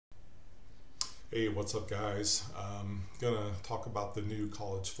Hey, what's up, guys? Gonna talk about the new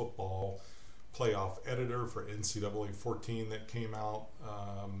college football playoff editor for NCAA 14 that came out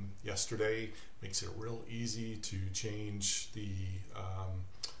yesterday. Makes it real easy to change the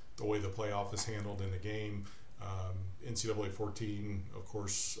way the playoff is handled in the game. NCAA 14, of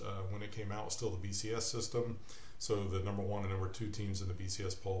course, when it came out, was still the BCS system. So the number 1 and number 2 teams in the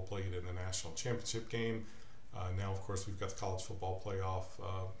BCS poll played in the national championship game. Now, of course, we've got the college football playoff,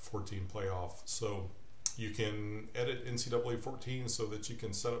 14 playoff. So you can edit NCAA 14 so that you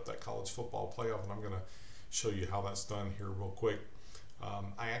can set up that college football playoff. And I'm going to show you how that's done here real quick.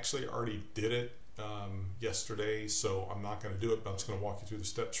 I actually already did it yesterday, so I'm not going to do it, but I'm just going to walk you through the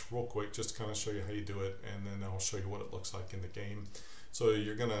steps real quick just to kind of show you how you do it. And then I'll show you what it looks like in the game. So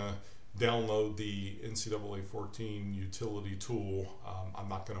you're going to download the NCAA 14 utility tool. I'm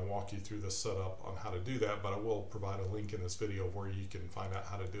not going to walk you through the setup on how to do that, but I will provide a link in this video where you can find out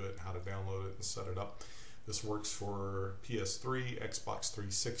how to do it and how to download it and set it up. This works for PS3, Xbox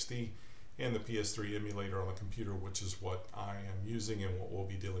 360, and the PS3 emulator on the computer, which is what I am using and what we'll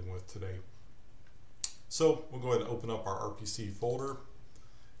be dealing with today. So we'll go ahead and open up our RPC folder,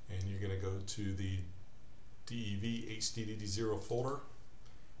 and you're going to go to the DEV HDD0 folder.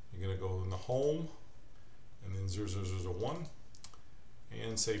 You're going to go in the home and then 0001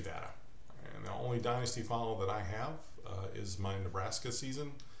 and save data. And the only Dynasty file that I have is my Nebraska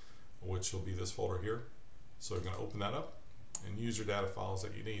season, which will be this folder here. So you're going to open that up and use your data files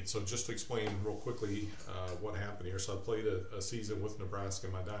that you need. So just to explain real quickly what happened here. So I played a season with Nebraska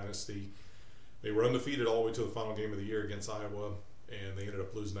in my Dynasty. They were undefeated all the way to the final game of the year against Iowa, and they ended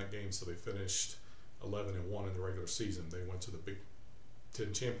up losing that game. So they finished 11-1 in the regular season. They went to the Big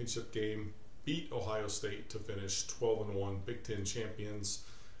Ten championship game, beat Ohio State to finish 12-1 Big Ten champions.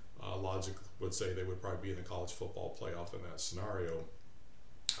 Logic would say they would probably be in the college football playoff in that scenario.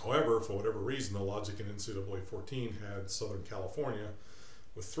 However, for whatever reason, the logic in NCAA 14 had Southern California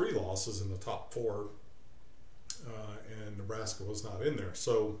with 3 losses in the top 4, and Nebraska was not in there.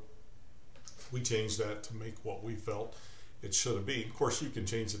 So we changed that to make what we felt it should have been. Of course, you can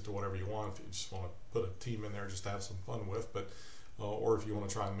change it to whatever you want if you just want to put a team in there just to have some fun with, but or if you want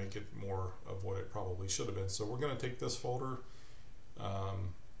to try and make it more of what it probably should have been. So we're going to take this folder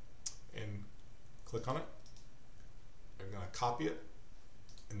and click on it. You're going to copy it,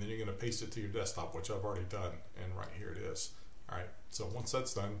 and then you're going to paste it to your desktop, which I've already done, and right here it is. All right, so once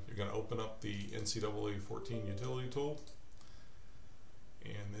that's done, you're going to open up the NCAA 14 utility tool,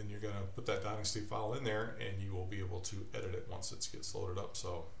 and then you're going to put that Dynasty file in there, and you will be able to edit it once it gets loaded up.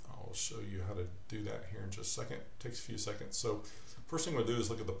 So I'll show you how to do that here in just a second. It takes a few seconds. So first thing we'll do is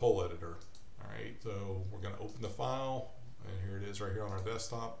look at the poll editor. All right, so we're going to open the file, and here it is right here on our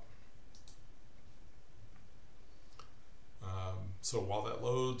desktop. So while that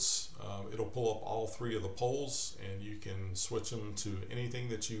loads, it'll pull up all 3 of the polls, and you can switch them to anything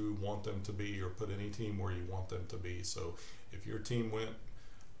that you want them to be, or put any team where you want them to be. So if your team went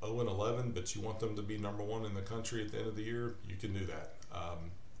 0-11, but you want them to be number 1 in the country at the end of the year, you can do that.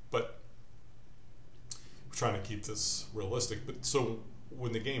 But we're trying to keep this realistic. But so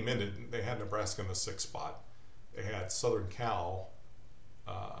when the game ended, they had Nebraska in the 6th spot. They had Southern Cal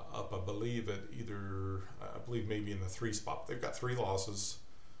up, I believe, at maybe in the 3 spot. They've got 3 losses,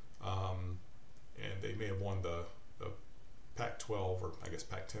 and they may have won the Pac-12, or I guess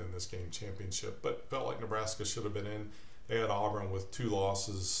Pac-10 in this game, championship, but felt like Nebraska should have been in. They had Auburn with 2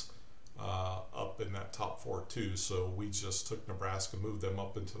 losses up in that top 4 too, so we just took Nebraska, moved them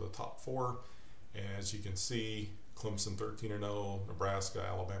up into the top 4, and as you can see, Clemson 13-0, Nebraska,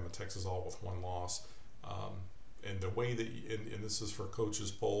 Alabama, Texas all with 1 loss. And the way that, and this is for coaches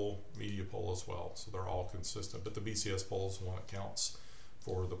poll, media poll as well, so they're all consistent, but the BCS poll is the one that counts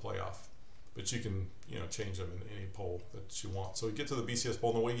for the playoff. But you can, change them in any poll that you want. So you get to the BCS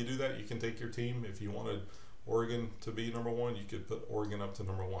poll, and the way you do that, you can take your team. If you wanted Oregon to be number 1, you could put Oregon up to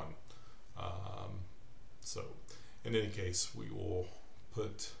number 1. So in any case, we will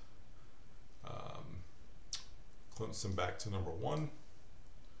put Clemson back to number 1,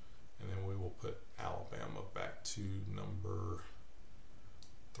 and then we will put Alabama back to number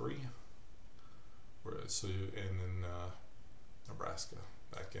 3. So, and then Nebraska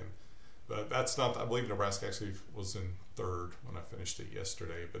back in. But that's not, I believe Nebraska actually was in 3rd when I finished it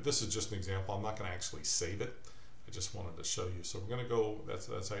yesterday. But this is just an example. I'm not going to actually save it. I just wanted to show you. So we're going to go, that's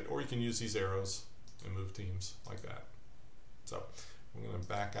right. Or you can use these arrows and move teams like that. So I'm going to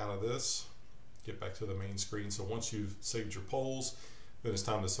back out of this, get back to the main screen. So once you've saved your polls, then it's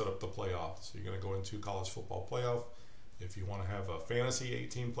time to set up the playoff. So you're going to go into college football playoff. If you want to have a fantasy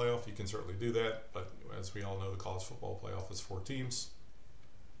 8-team playoff, you can certainly do that. But as we all know, the college football playoff is 4 teams.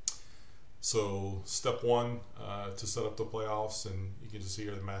 So step one to set up the playoffs, and you can just see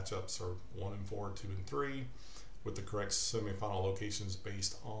here the matchups are 1 and 4, 2 and 3, with the correct semifinal locations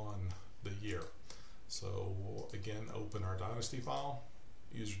based on the year. So we'll again open our Dynasty file,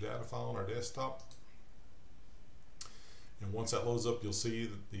 user data file on our desktop. And once that loads up, you'll see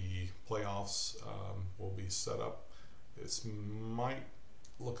that the playoffs will be set up. This might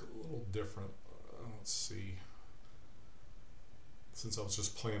look a little different. Let's see. Since I was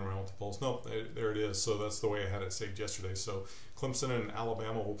just playing around with the polls. No, there it is. So that's the way I had it saved yesterday. So Clemson and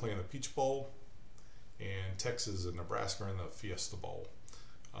Alabama will play in the Peach Bowl, and Texas and Nebraska in the Fiesta Bowl.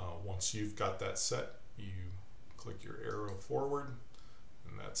 Once you've got that set, you click your arrow forward,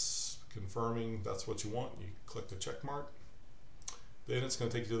 and that's confirming that's what you want. You click the check mark. Then it's going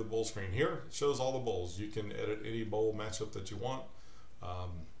to take you to the bowl screen. Here it shows all the bowls. You can edit any bowl matchup that you want,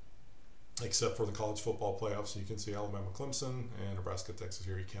 except for the college football playoffs. You can see Alabama, Clemson, and Nebraska, Texas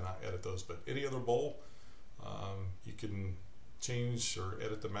here. You cannot edit those, but any other bowl, you can change or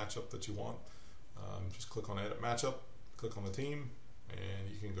edit the matchup that you want. Just click on edit matchup, click on the team, and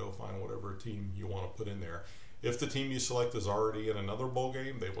you can go find whatever team you want to put in there. If the team you select is already in another bowl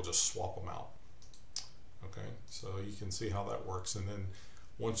game, they will just swap them out. Okay, so you can see how that works. And then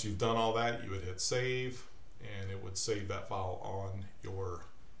once you've done all that, you would hit save, and it would save that file on your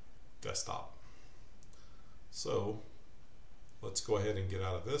desktop. So let's go ahead and get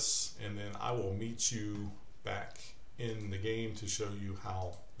out of this, and then I will meet you back in the game to show you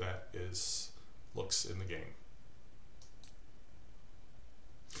how that looks in the game.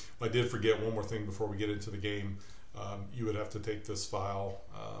 I did forget one more thing before we get into the game. You would have to take this file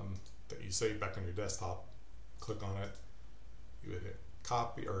that you saved back on your desktop, click on it, you would hit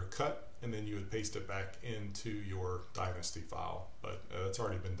copy or cut, and then you would paste it back into your Dynasty file. But it's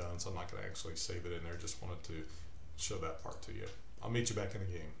already been done, so I'm not going to actually save it in there. Just wanted to show that part to you. I'll meet you back in the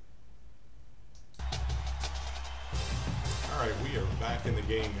game. All right, we are back in the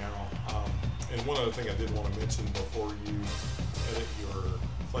game now. And one other thing I did want to mention before you edit your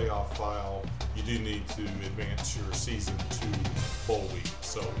playoff file, you do need to advance your season to bowl week.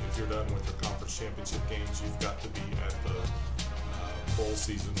 So if you're done with your conference championship games, you've got to be at the bowl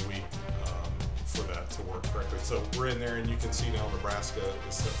season week for that to work correctly. So we're in there, and you can see now Nebraska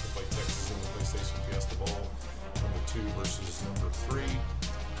is set to play Texas in the PlayStation Fiesta Bowl, number 2 versus number 3. And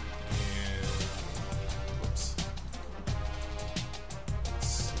whoops. Let's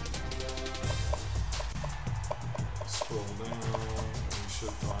see. Scroll down.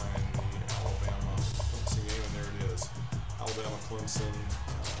 Should find the Alabama Clemson game, and there it is. Alabama Clemson,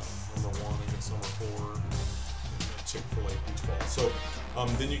 number 1 against number 4, in the Chick-fil-A Peach Bowl. So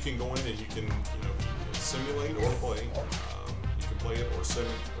then you can go in and you can either simulate or play. You can play it or sim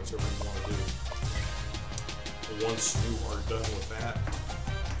it, whichever you want to do. Once you are done with that,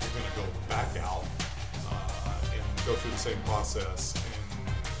 you're going to go back out and go through the same process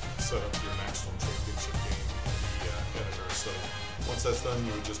and set up your national championship game in the editor. So once that's done,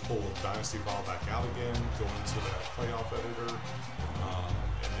 you would just pull the Dynasty file back out again, go into that playoff editor,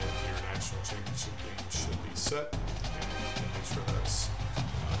 and then your national championship game should be set. And you can make sure that's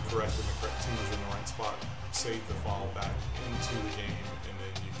correct and the correct teams are in the right spot. Save the file back into the game, and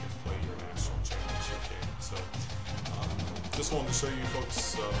then you can play your national championship game. So just wanted to show you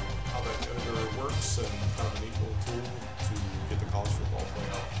folks how that editor works, and kind of a neat little tool to get the college football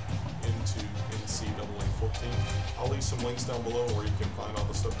playoff into NCAA 14. I'll leave some links down below where you can find all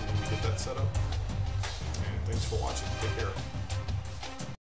the stuff you need to get that set up. And thanks for watching. Take care.